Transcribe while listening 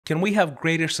can we have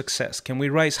greater success? Can we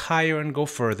rise higher and go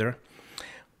further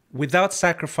without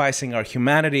sacrificing our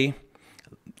humanity,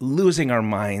 losing our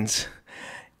minds?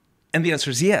 And the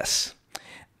answer is yes.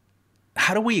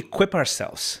 How do we equip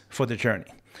ourselves for the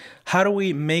journey? How do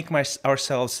we make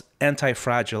ourselves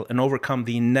anti-fragile and overcome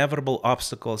the inevitable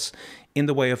obstacles in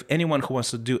the way of anyone who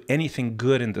wants to do anything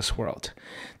good in this world?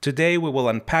 Today, we will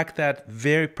unpack that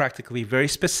very practically, very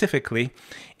specifically,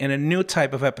 in a new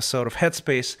type of episode of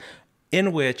Headspace,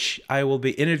 in which I will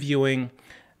be interviewing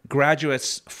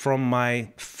graduates from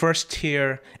my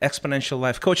first-tier Xponential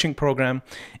Life coaching program.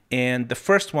 And the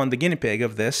first one, the guinea pig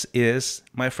of this, is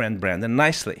my friend Brandon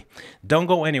Knicely. Don't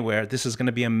go anywhere. This is going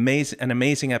to be an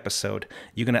amazing episode.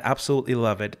 You're going to absolutely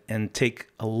love it and take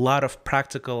a lot of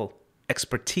practical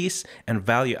expertise and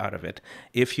value out of it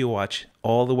if you watch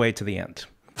all the way to the end.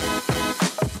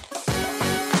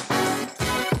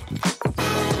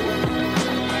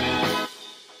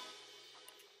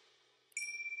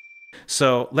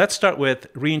 So let's start with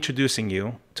reintroducing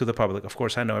you to the public. Of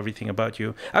course, I know everything about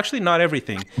you. Actually, not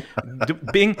everything.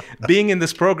 Being in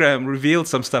this program revealed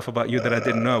some stuff about you that I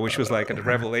didn't know, which was like a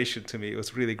revelation to me. It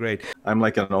was really great. I'm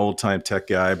like an old-time tech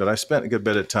guy, but I spent a good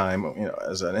bit of time,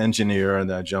 as an engineer, and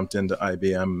then I jumped into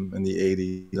IBM in the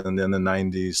 80s, and then the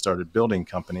 90s started building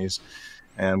companies,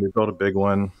 and we built a big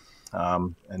one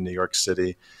in New York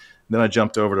City. Then I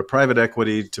jumped over to private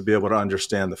equity to be able to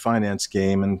understand the finance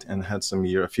game, and had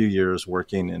a few years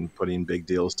working and putting big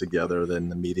deals together in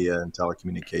the media and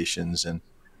telecommunications and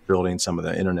building some of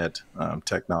the internet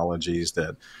technologies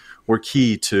that were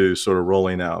key to sort of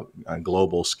rolling out a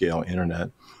global scale internet.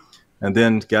 And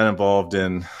then got involved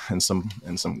in some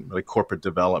really corporate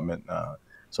development,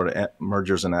 sort of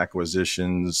mergers and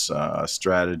acquisitions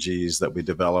strategies that we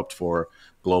developed for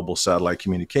global satellite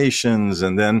communications,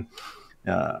 and then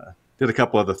did a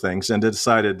couple other things, and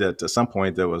decided that at some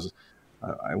point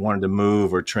I wanted to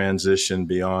move or transition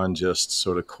beyond just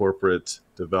sort of corporate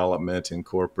development and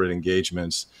corporate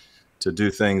engagements to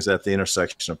do things at the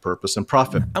intersection of purpose and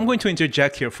profit. I'm going to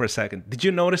interject here for a second. Did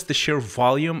you notice the sheer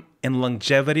volume and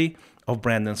longevity of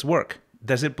Brandon's work?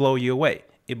 Does it blow you away?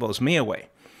 It blows me away.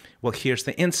 Well, here's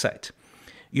the insight.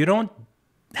 You don't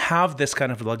have this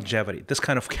kind of longevity, this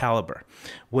kind of caliber,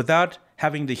 without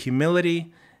having the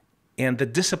humility and the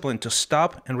discipline to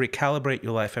stop and recalibrate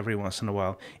your life every once in a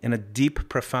while in a deep,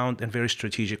 profound, and very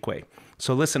strategic way.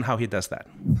 So listen how he does that.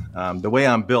 The way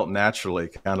I'm built naturally,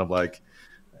 kind of like,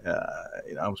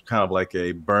 I was kind of like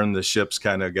a burn the ships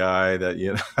kind of guy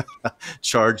that,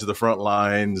 charged the front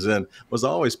lines and was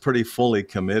always pretty fully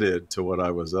committed to what I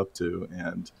was up to.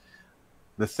 And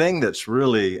the thing that's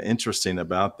really interesting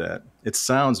about that, it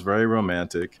sounds very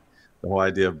romantic, the whole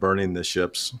idea of burning the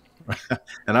ships.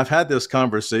 And I've had this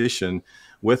conversation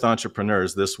with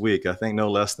entrepreneurs this week, I think no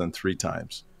less than 3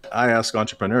 times. I ask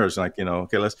entrepreneurs, like,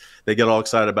 okay, they get all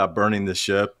excited about burning the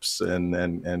ships. And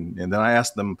then I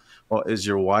ask them, well, is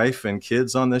your wife and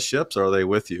kids on the ships, or are they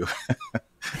with you?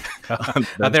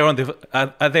 Are they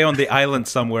on the island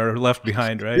somewhere left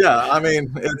behind, right? Yeah, I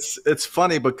mean, it's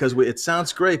funny because it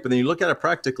sounds great, but then you look at it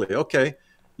practically. Okay,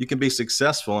 you can be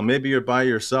successful, and maybe you're by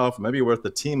yourself, maybe you're with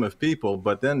a team of people,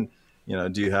 but then,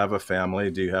 do you have a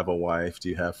family? Do you have a wife? Do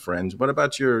you have friends? What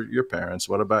about your parents?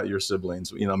 What about your siblings?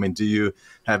 Do you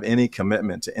have any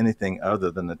commitment to anything other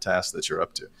than the task that you're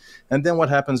up to? And then what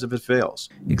happens if it fails?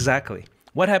 Exactly.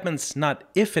 What happens not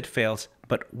if it fails,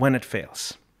 but when it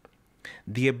fails?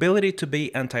 The ability to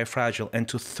be anti-fragile and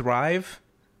to thrive,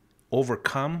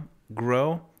 overcome,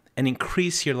 grow, and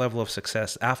increase your level of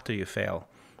success after you fail,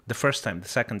 the first time, the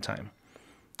second time,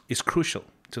 is crucial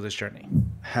to this journey.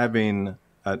 Having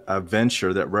a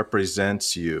venture that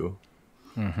represents you.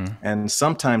 Mm-hmm. And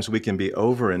sometimes we can be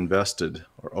over-invested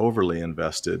or overly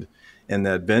invested in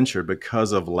that venture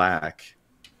because of lack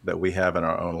that we have in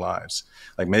our own lives.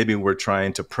 Like maybe we're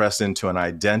trying to press into an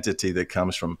identity that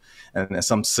comes from and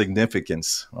some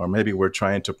significance, or maybe we're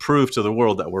trying to prove to the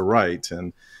world that we're right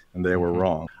and they were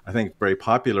wrong. I think very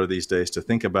popular these days to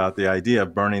think about the idea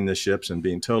of burning the ships and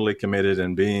being totally committed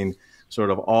and being sort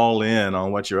of all in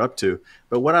on what you're up to.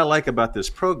 But what I like about this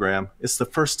program, it's the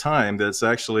first time that it's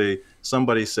actually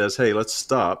somebody says, hey, let's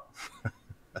stop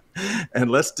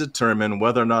and let's determine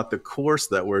whether or not the course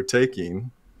that we're taking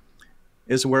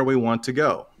is where we want to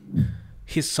go.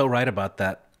 He's so right about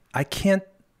that. I can't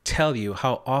tell you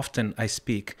how often I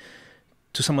speak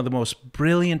to some of the most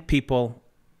brilliant people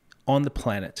on the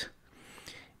planet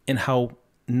and how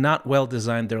not well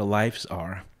designed their lives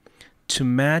are to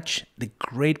match the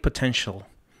great potential,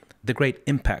 the great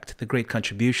impact, the great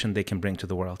contribution they can bring to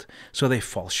the world. So they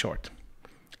fall short.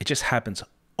 It just happens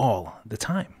all the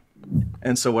time.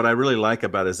 And so what I really like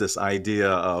about it is this idea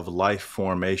of life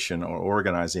formation or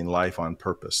organizing life on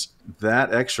purpose.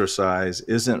 That exercise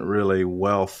isn't really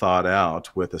well thought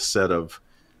out with a set of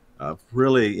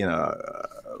really,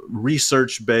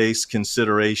 research-based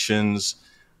considerations.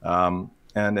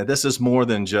 And this is more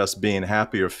than just being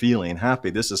happy or feeling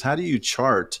happy. This is, how do you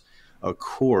chart a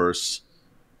course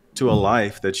to a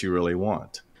life that you really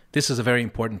want? This is a very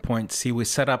important point. See, we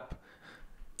set up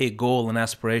a goal, an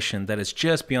aspiration that is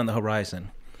just beyond the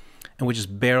horizon, and we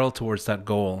just barrel towards that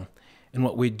goal. And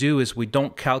what we do is we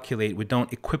don't calculate, we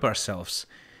don't equip ourselves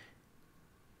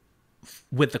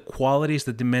with the qualities,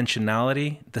 the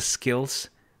dimensionality, the skills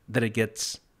that it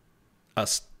gets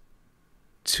us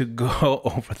to go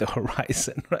over the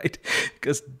horizon, right?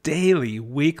 Because daily,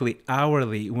 weekly,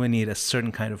 hourly, we need a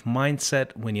certain kind of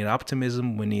mindset, we need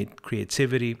optimism, we need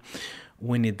creativity,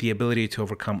 we need the ability to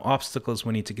overcome obstacles.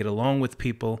 We need to get along with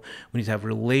people. We need to have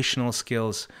relational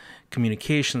skills,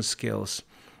 communication skills,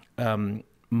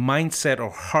 mindset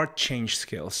or heart change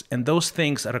skills. And those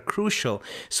things are crucial.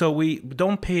 So we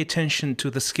don't pay attention to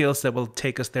the skills that will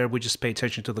take us there. We just pay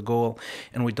attention to the goal,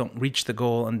 and we don't reach the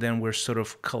goal. And then we're sort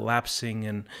of collapsing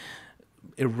and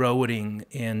eroding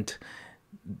and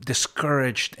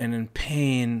discouraged and in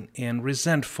pain and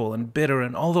resentful and bitter,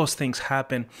 and all those things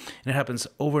happen, and it happens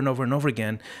over and over and over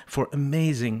again for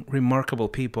amazing, remarkable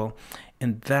people.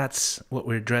 And that's what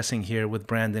we're addressing here with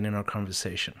Brandon in our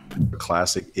conversation. The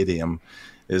classic idiom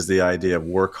is the idea of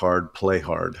work hard, play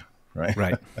hard, right?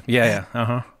 Right. Yeah.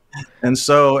 Uh-huh. And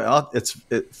so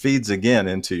it feeds again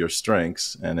into your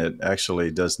strengths, and it actually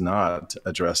does not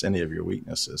address any of your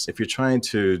weaknesses. If you're trying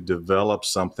to develop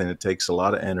something that takes a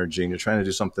lot of energy, and you're trying to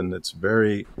do something that's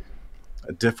very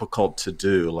difficult to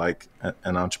do, like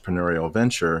an entrepreneurial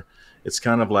venture, it's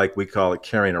kind of like, we call it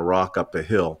carrying a rock up a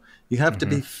hill. You have to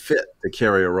be fit to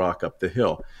carry a rock up the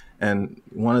hill. And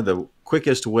one of the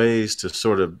quickest ways to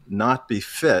sort of not be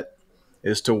fit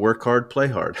is to work hard, play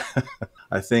hard.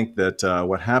 I think that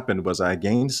what happened was I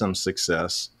gained some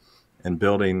success in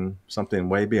building something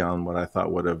way beyond what I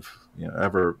thought would have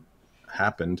ever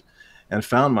happened, and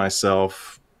found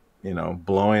myself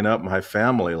blowing up my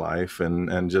family life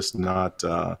and just not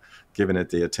giving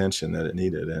it the attention that it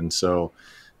needed. And so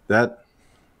that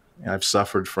I've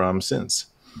suffered from since.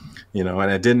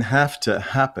 And it didn't have to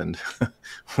happen,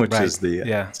 which is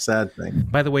the sad thing.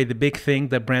 By the way, the big thing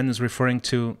that Brandon's referring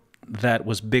to that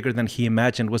was bigger than he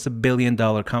imagined was $1 billion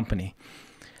company.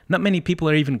 Not many people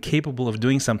are even capable of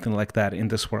doing something like that in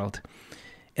this world.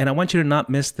 And I want you to not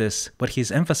miss this. What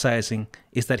he's emphasizing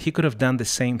is that he could have done the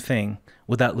same thing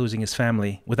without losing his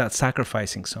family, without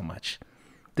sacrificing so much.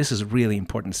 This is really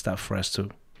important stuff for us to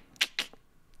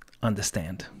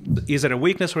understand. Is it a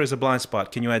weakness or is it a blind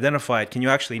spot? Can you identify it? Can you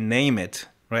actually name it,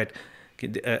 right?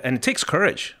 And it takes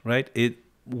courage, right?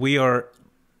 We are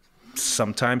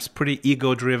sometimes pretty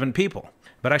ego-driven people,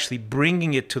 but actually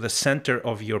bringing it to the center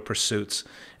of your pursuits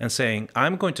and saying,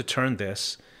 I'm going to turn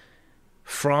this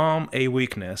from a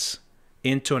weakness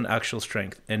into an actual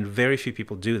strength. And very few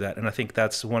people do that. And I think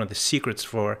that's one of the secrets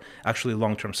for actually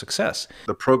long-term success.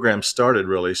 The program started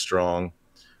really strong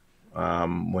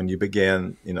when you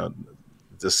began,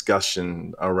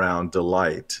 discussion around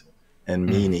delight and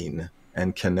meaning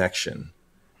and connection.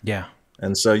 Yeah.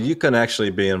 And so you can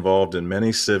actually be involved in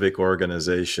many civic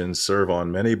organizations, serve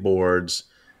on many boards,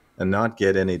 and not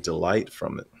get any delight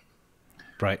from it,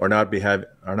 right? Or not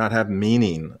have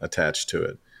meaning attached to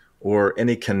it, or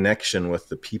any connection with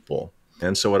the people.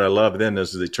 And so what I love then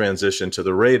is the transition to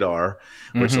the radar,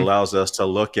 which allows us to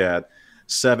look at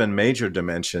 7 major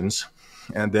dimensions,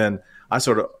 and then I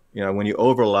sort of, when you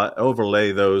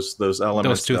overlay those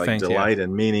elements, those like things, delight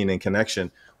and meaning and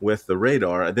connection with the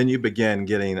radar, then you begin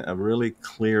getting a really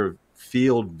clear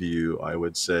field view, I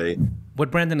would say. What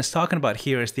Brandon is talking about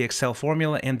here is the Excel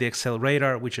formula and the Excel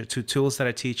radar, which are 2 tools that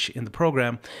I teach in the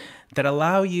program that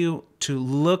allow you to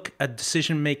look at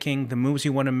decision making, the moves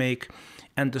you want to make,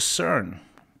 and discern,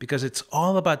 because it's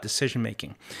all about decision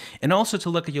making. And also to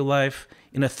look at your life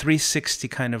in a 360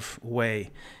 kind of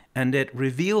way. And it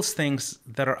reveals things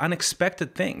that are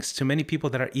unexpected things to many people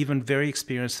that are even very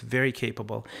experienced, very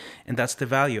capable. And that's the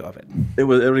value of it. It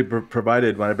really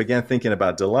provided, when I began thinking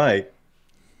about delight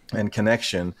and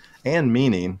connection and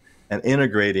meaning and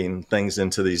integrating things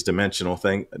into these dimensional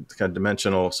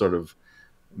sort of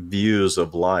views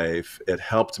of life, it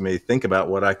helped me think about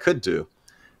what I could do.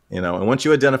 And once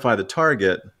you identify the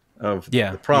target of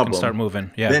the problem, you can start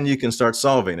moving. Yeah. Then you can start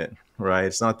solving it. Right.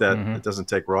 It's not that it doesn't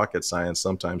take rocket science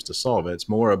sometimes to solve it. It's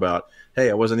more about,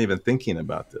 hey, I wasn't even thinking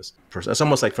about this. It's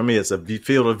almost like, for me, it's a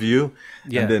field of view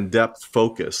and then depth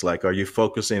focus. Like, are you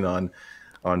focusing on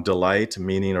on delight,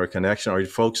 meaning, or connection? Or are you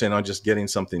focusing on just getting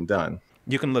something done?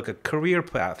 You can look at career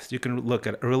paths. You can look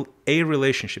at a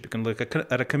relationship. You can look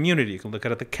at a community. You can look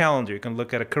at the calendar. You can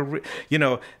look at a career. You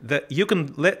know, that you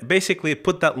can basically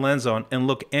put that lens on and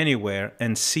look anywhere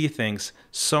and see things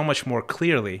so much more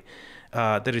clearly.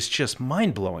 That is just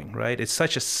mind-blowing, right? It's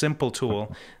such a simple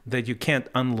tool that you can't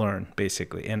unlearn,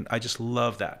 basically. And I just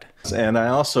love that. And I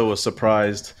also was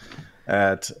surprised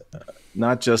at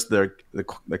not just the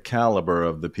caliber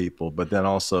of the people, but then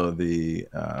also the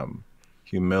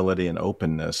humility and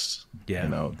openness. Yeah, you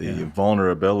know, the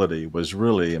vulnerability was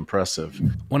really impressive.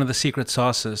 One of the secret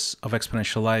sauces of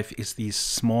Xponential Life is these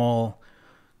small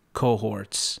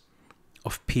cohorts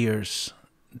of peers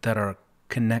that are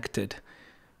connected,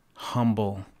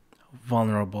 humble,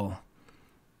 vulnerable,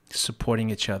 supporting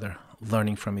each other,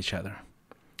 learning from each other.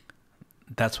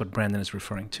 That's what Brandon is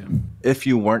referring to. If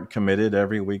you weren't committed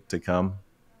every week to come,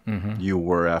 you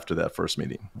were after that first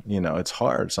meeting. You know, it's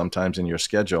hard sometimes in your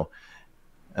schedule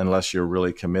unless you're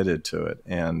really committed to it.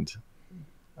 And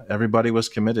everybody was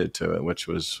committed to it, which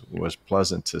was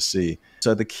pleasant to see.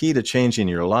 So the key to changing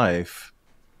your life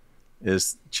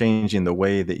is changing the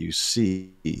way that you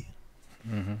see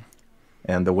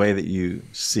and the way that you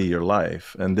see your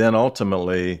life. And then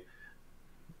ultimately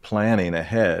planning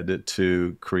ahead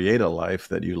to create a life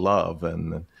that you love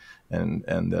and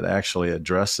that actually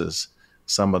addresses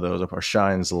some of those, or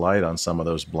shines light on some of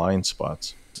those blind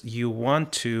spots. You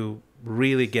want to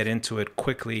really get into it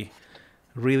quickly,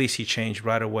 really see change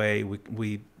right away.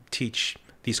 We teach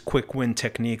these quick win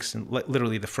techniques in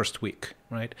literally the first week,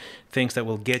 right? Things that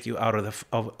will get you out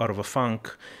of a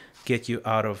funk, get you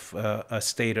out of a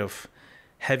state of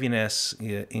heaviness,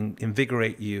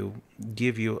 invigorate you,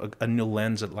 give you a new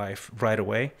lens at life right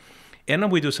away. And then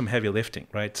we do some heavy lifting,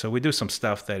 right? So we do some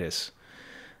stuff that is,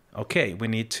 okay, we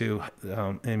need to,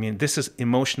 this is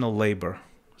emotional labor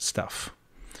stuff.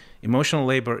 Emotional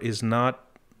labor is not,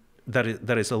 that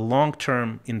is a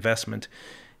long-term investment,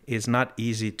 is not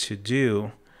easy to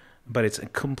do, but it's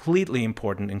completely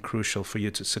important and crucial for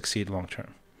you to succeed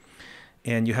long-term.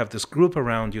 And you have this group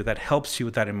around you that helps you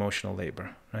with that emotional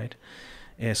labor, right?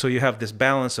 And so you have this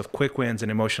balance of quick wins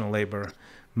and emotional labor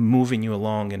moving you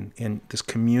along in this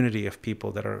community of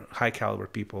people that are high caliber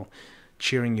people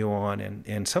cheering you on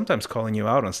and sometimes calling you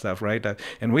out on stuff, right?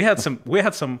 And we had some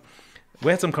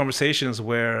conversations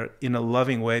where, in a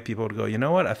loving way, people would go, you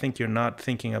know what, I think you're not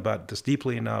thinking about this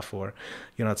deeply enough, or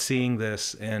you're not seeing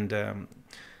this. And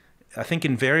I think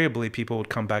invariably people would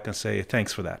come back and say,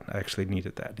 thanks for that. I actually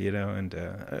needed that, you know, and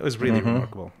it was really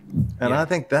remarkable. And I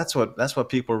think that's what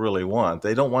people really want.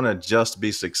 They don't want to just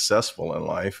be successful in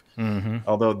life,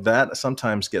 although that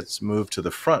sometimes gets moved to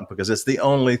the front because it's the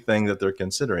only thing that they're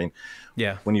considering.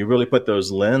 Yeah. When you really put those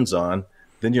lens on,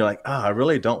 then you're like, I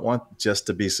really don't want just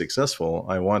to be successful.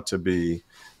 I want to be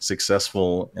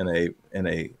successful in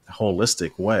a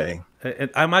holistic way.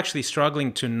 And I'm actually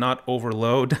struggling to not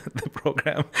overload the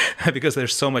program because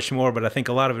there's so much more, but I think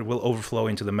a lot of it will overflow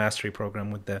into the mastery program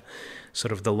with the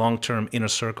sort of the long-term inner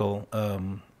circle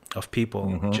of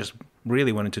people just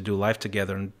really wanting to do life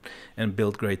together and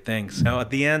build great things. Now, at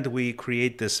the end, we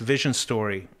create this vision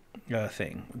story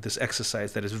thing, this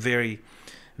exercise that is very,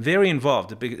 very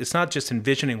involved. It's not just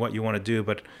envisioning what you want to do,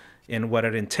 but in what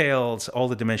it entails, all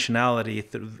the dimensionality,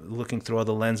 looking through all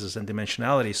the lenses and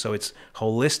dimensionality. So it's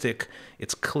holistic,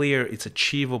 it's clear, it's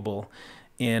achievable,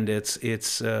 and it's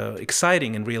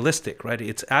exciting and realistic, right?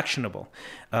 It's actionable.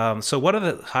 So what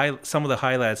are some of the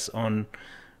highlights on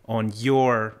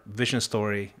your vision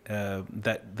story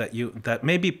that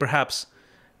maybe perhaps,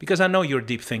 because I know you're a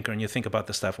deep thinker and you think about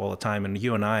this stuff all the time, and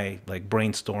you and I like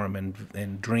brainstorm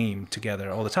and dream together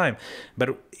all the time.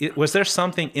 But was there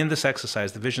something in this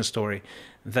exercise, the vision story,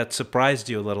 that surprised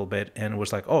you a little bit and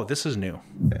was like, oh, this is new?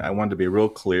 I wanted to be real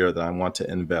clear that I want to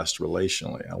invest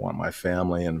relationally. I want my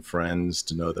family and friends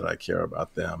to know that I care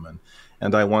about them.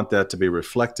 And I want that to be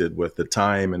reflected with the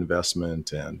time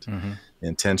investment and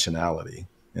intentionality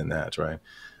in that, right?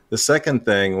 The second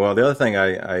thing, well, the other thing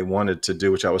I wanted to do,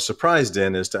 which I was surprised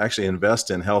in, is to actually invest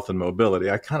in health and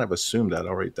mobility. I kind of assumed I'd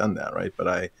already done that, right? But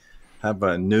I have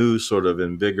a new sort of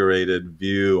invigorated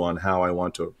view on how I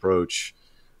want to approach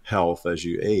health as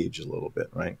you age a little bit,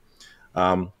 right?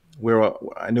 We're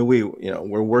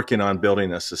working on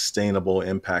building a sustainable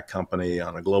impact company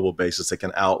on a global basis that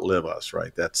can outlive us,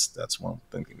 right? That's one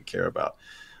thing we care about.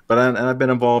 But and I've been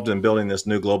involved in building this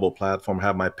new global platform,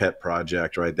 have my pet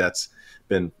project, right? That's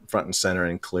been front and center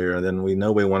and clear. And then we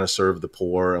know we want to serve the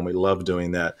poor, and we love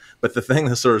doing that. But the thing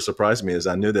that sort of surprised me is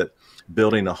I knew that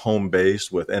building a home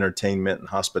base with entertainment and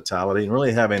hospitality and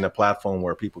really having a platform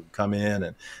where people can come in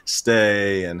and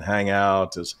stay and hang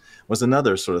out was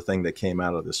another sort of thing that came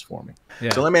out of this for me.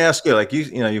 Yeah. So let me ask you, like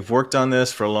you've worked on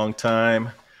this for a long time.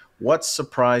 What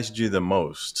surprised you the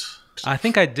most? I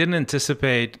think I didn't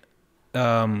anticipate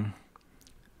the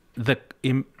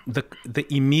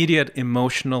immediate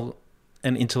emotional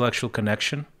and intellectual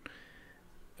connection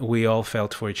we all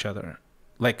felt for each other,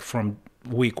 like from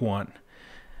week one.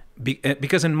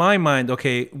 Because in my mind,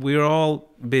 okay, we're all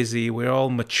busy, we're all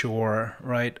mature,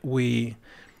 right? We're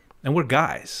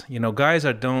guys, guys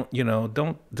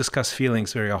don't discuss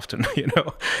feelings very often,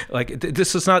 like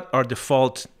this is not our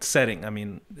default setting. I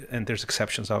mean, and there's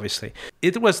exceptions, obviously.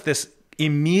 It was this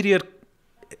immediate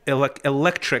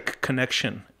electric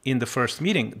connection in the first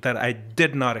meeting that I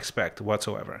did not expect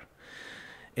whatsoever.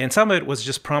 And some of it was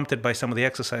just prompted by some of the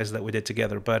exercises that we did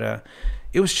together, but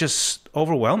it was just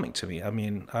overwhelming to me. I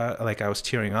mean, like I was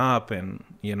tearing up, and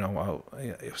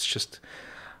it was just,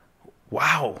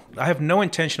 wow. I have no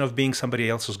intention of being somebody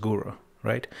else's guru,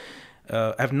 right?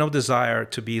 I have no desire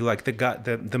to be like the guy,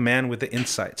 the man with the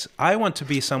insights. I want to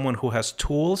be someone who has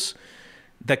tools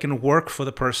that can work for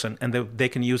the person and they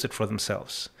can use it for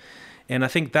themselves. And I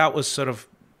think that was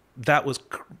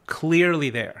clearly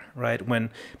there, right? When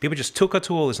people just took a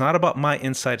tool, it's not about my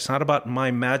insight, it's not about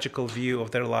my magical view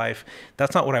of their life.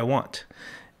 That's not what I want.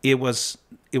 It was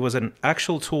an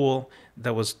actual tool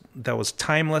that was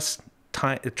timeless,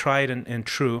 tried and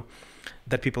true,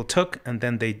 that people took, and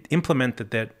then they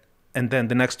implemented that, and then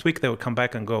the next week they would come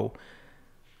back and go,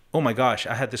 oh my gosh,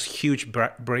 I had this huge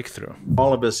breakthrough.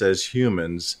 All of us as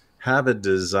humans have a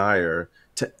desire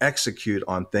to execute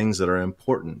on things that are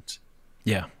important.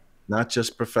 Yeah. Not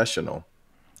just professional.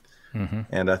 Mm-hmm.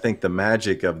 And I think the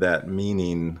magic of that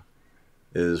meaning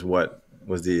is what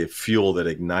was the fuel that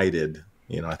ignited,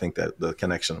 I think that the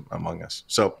connection among us.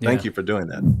 So thank you for doing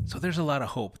that. So there's a lot of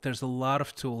hope. There's a lot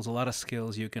of tools, a lot of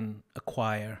skills you can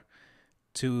acquire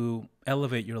to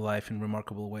elevate your life in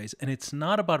remarkable ways. And it's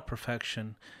not about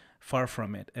perfection. Far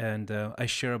from it. And I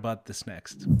share about this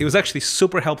next. It was actually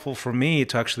super helpful for me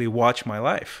to actually watch my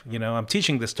life. I'm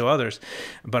teaching this to others,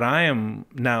 but I am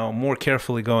now more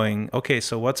carefully going, okay,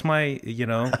 so what's my,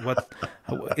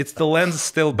 it's the lens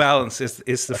still balanced.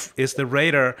 Is the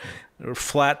radar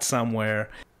flat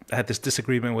somewhere? I had this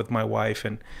disagreement with my wife,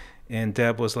 and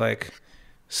Deb was like,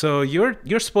 so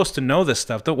you're supposed to know this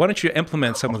stuff. Why don't you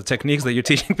implement some of the techniques that you're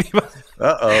teaching people?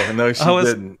 Uh-oh, no, she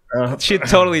didn't. She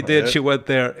totally did. She went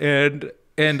there,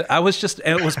 and I was just.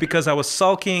 It was because I was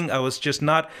sulking. I was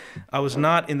not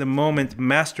in the moment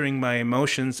mastering my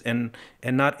emotions and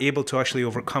not able to actually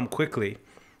overcome quickly.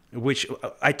 Which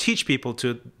I teach people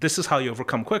to. This is how you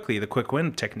overcome quickly. The quick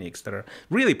win techniques that are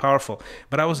really powerful.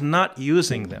 But I was not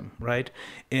using them, right?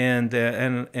 And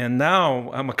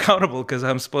now I'm accountable because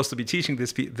I'm supposed to be teaching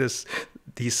these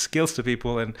skills to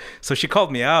people. And so she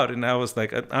called me out, and I was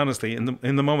like, honestly,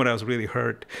 in the moment I was really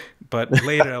hurt. But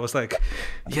later I was like,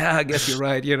 yeah, I guess you're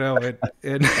right,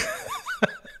 and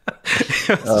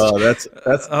Oh,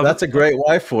 that's a great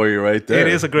wife for you right there.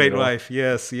 It is a great wife,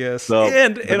 yes. So,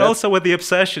 and also with the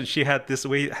obsession,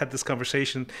 we had this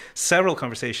conversation, several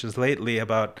conversations lately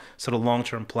about sort of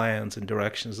long-term plans and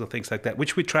directions and things like that,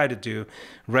 which we try to do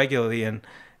regularly.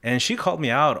 And she called me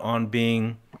out on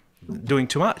doing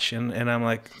too much, and I'm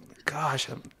like, gosh,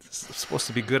 I'm supposed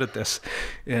to be good at this,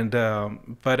 and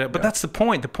but that's the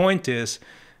point. The point is,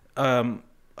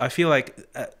 I feel like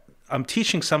I'm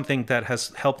teaching something that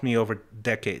has helped me over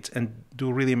decades and do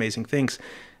really amazing things.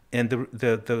 And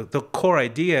the core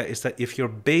idea is that if your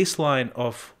baseline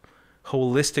of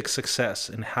holistic success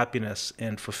and happiness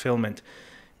and fulfillment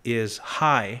is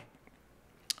high,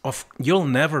 you'll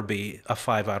never be a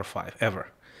 5 out of 5, ever.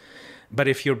 But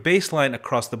if your baseline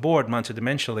across the board,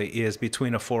 multidimensionally, is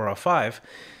between a 4 or a 5,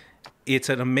 it's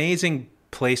an amazing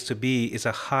place to be, is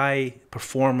a high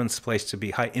performance place to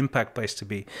be, high impact place to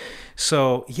be.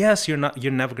 So yes, you're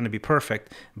never going to be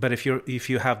perfect, but if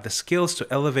you have the skills to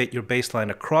elevate your baseline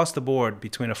across the board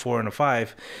between a 4 and a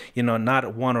 5, not a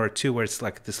 1 or a 2 where it's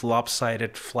like this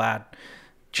lopsided, flat,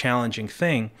 challenging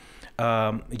thing,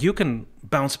 you can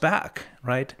bounce back,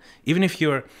 right? Even if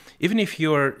you're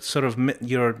sort of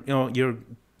you're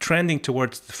trending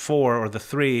towards the 4 or the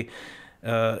 3,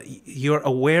 you're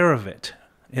aware of it.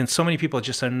 And so many people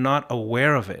just are not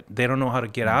aware of it. They don't know how to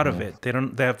get out of it. They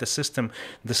have the system,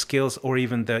 the skills, or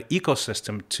even the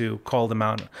ecosystem to call them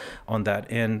out on that.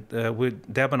 And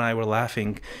Deb and I were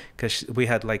laughing because we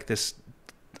had like this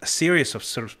a series of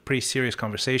sort of pretty serious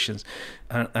conversations,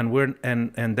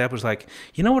 and Deb was like,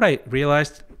 you know what I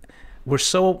realized? We're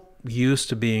so used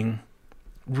to being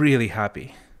really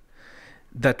happy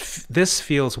that this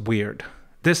feels weird.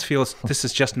 This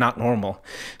is just not normal.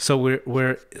 So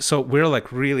we're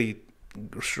like really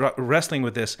wrestling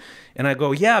with this. And I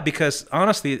go, yeah, because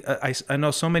honestly, I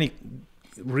know so many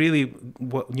really,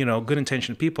 good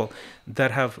intentioned people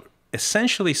that have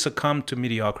essentially succumbed to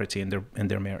mediocrity in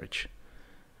their marriage.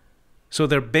 So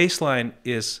their baseline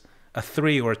is a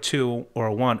 3 or a 2 or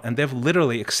a 1, and they've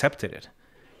literally accepted it.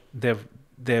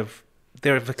 They've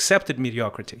accepted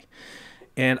mediocrity.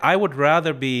 And I would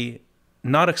rather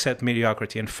not accept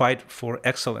mediocrity and fight for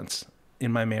excellence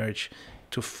in my marriage,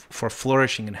 for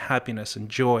flourishing and happiness and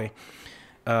joy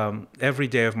every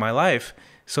day of my life,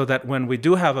 so that when we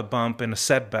do have a bump and a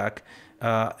setback,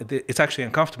 it's actually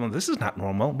uncomfortable. This is not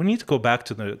normal. We need to go back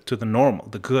to the normal,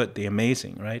 the good, the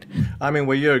amazing, right? I mean,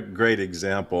 well, you're a great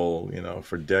example,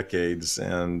 for decades,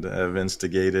 and have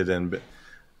instigated and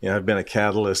have been a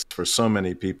catalyst for so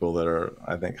many people that are,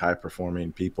 I think,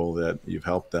 high-performing people, that you've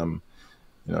helped them,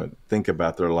 think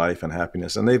about their life and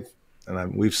happiness, and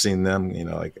we've seen them,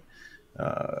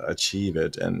 achieve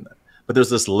it. But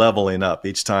there's this leveling up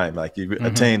each time. Like you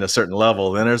attain a certain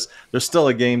level, then there's still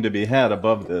a game to be had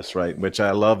above this, right? Which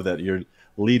I love that you're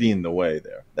leading the way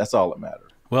there. That's all that matters.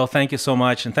 Well, thank you so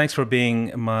much, and thanks for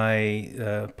being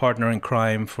my partner in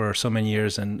crime for so many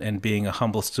years, and being a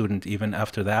humble student even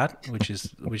after that, which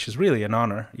is really an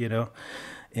honor,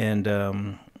 and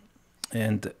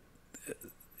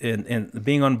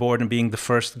being on board and being the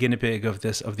first guinea pig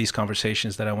of these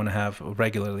conversations that I want to have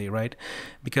regularly, right?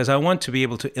 Because I want to be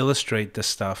able to illustrate this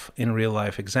stuff in real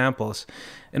life examples,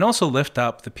 and also lift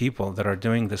up the people that are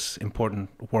doing this important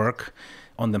work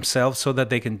on themselves, so that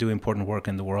they can do important work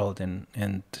in the world.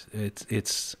 And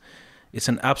it's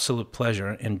an absolute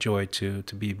pleasure and joy to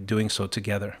be doing so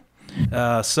together.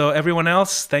 So everyone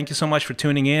else, thank you so much for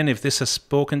tuning in. If this has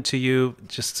spoken to you,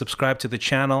 just subscribe to the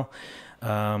channel.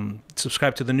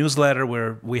 Subscribe to the newsletter,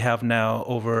 where we have now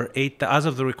as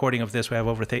of the recording of this, we have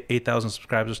over 8,000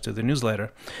 subscribers to the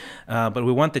newsletter. But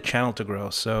we want the channel to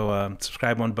grow, so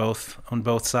subscribe on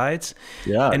both sides.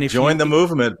 Yeah, and join the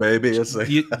movement, baby.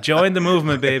 Join the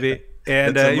movement, baby.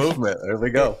 And it's a movement. There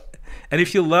we go. And if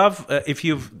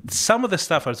some of the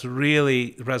stuff has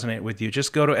really resonated with you,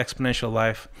 just go to Xponential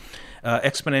Life.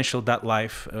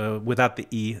 Xponential.life without the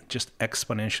E, just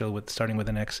Xponential starting with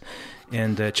an X,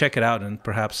 and check it out, and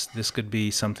perhaps this could be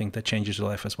something that changes your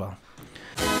life as well.